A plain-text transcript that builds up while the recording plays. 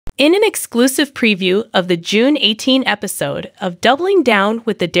In an exclusive preview of the June 18 episode of Doubling Down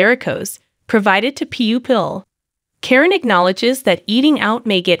with the Derricos, provided to PUPIL, Karen acknowledges that eating out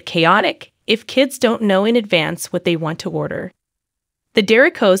may get chaotic if kids don't know in advance what they want to order. The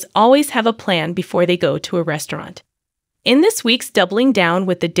Derricos always have a plan before they go to a restaurant. In this week's Doubling Down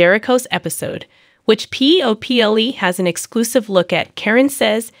with the Derricos episode, which POPLE has an exclusive look at, Karen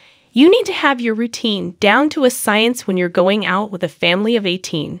says, "You need to have your routine down to a science when you're going out with a family of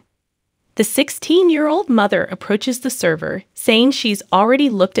 18. The 16-year-old mother approaches the server, saying she's already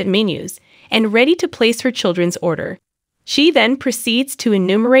looked at menus and ready to place her children's order. She then proceeds to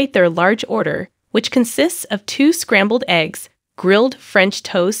enumerate their large order, which consists of 2 scrambled eggs, grilled French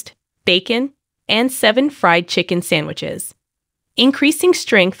toast, bacon, and 7 fried chicken sandwiches. Increasing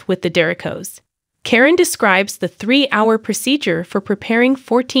strength with the Derricos. Karen describes the 3-hour procedure for preparing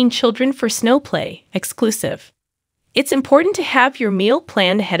 14 children for snow play, exclusive. It's important to have your meal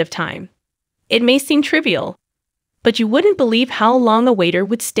planned ahead of time. It may seem trivial, but you wouldn't believe how long a waiter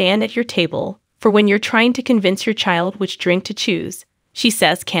would stand at your table for when you're trying to convince your child which drink to choose," she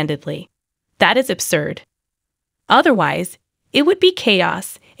says candidly. "That is absurd. Otherwise, it would be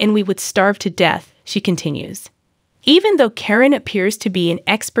chaos and we would starve to death," she continues. Even though Karen appears to be an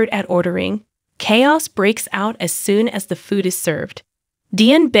expert at ordering, chaos breaks out as soon as the food is served.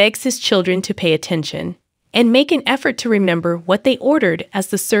 Deon begs his children to pay attention and make an effort to remember what they ordered as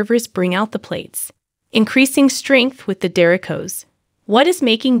the servers bring out the plates. Increasing strength with the Derricos. What is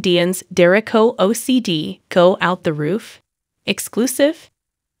making Deon's Derrico OCD go out the roof? Exclusive.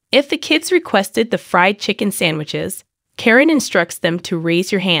 If the kids requested the fried chicken sandwiches, Karen instructs them to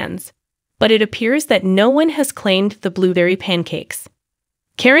raise your hands, but it appears that no one has claimed the blueberry pancakes.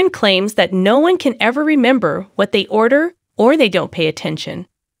 Karen claims that no one can ever remember what they order or they don't pay attention.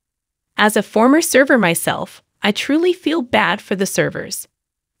 As a former server myself, I truly feel bad for the servers.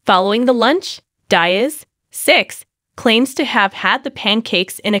 Following the lunch, Diaz, 6, claims to have had the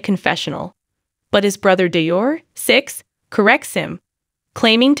pancakes in a confessional, but his brother Dior, 6, corrects him,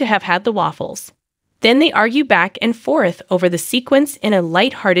 claiming to have had the waffles. Then they argue back and forth over the sequence in a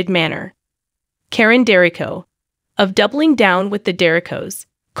light-hearted manner. Karen Derrico, of Doubling Down with the Derricos,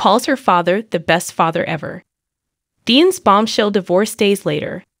 calls her father the best father ever. Deon's bombshell divorce days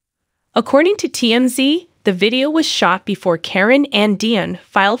later. According to TMZ, the video was shot before Karen and Deon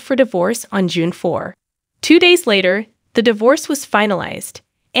filed for divorce on June 4. 2 days later, the divorce was finalized,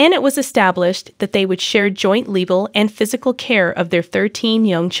 and it was established that they would share joint legal and physical care of their 13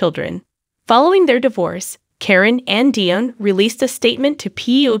 young children. Following their divorce, Karen and Deon released a statement to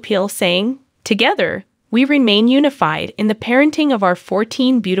PUPIL saying, "Together, we remain unified in the parenting of our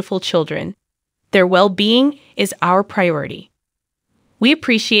 14 beautiful children. Their well-being is our priority. We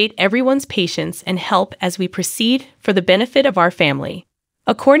appreciate everyone's patience and help as we proceed for the benefit of our family."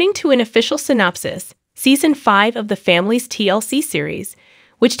 According to an official synopsis, Season 5 of the Family's TLC series,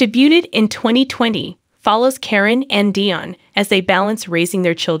 which debuted in 2020, follows Karen and Deon as they balance raising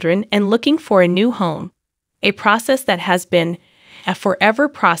their children and looking for a new home, a process that has been a forever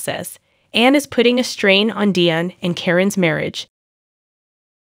process and is putting a strain on Deon and Karen's marriage,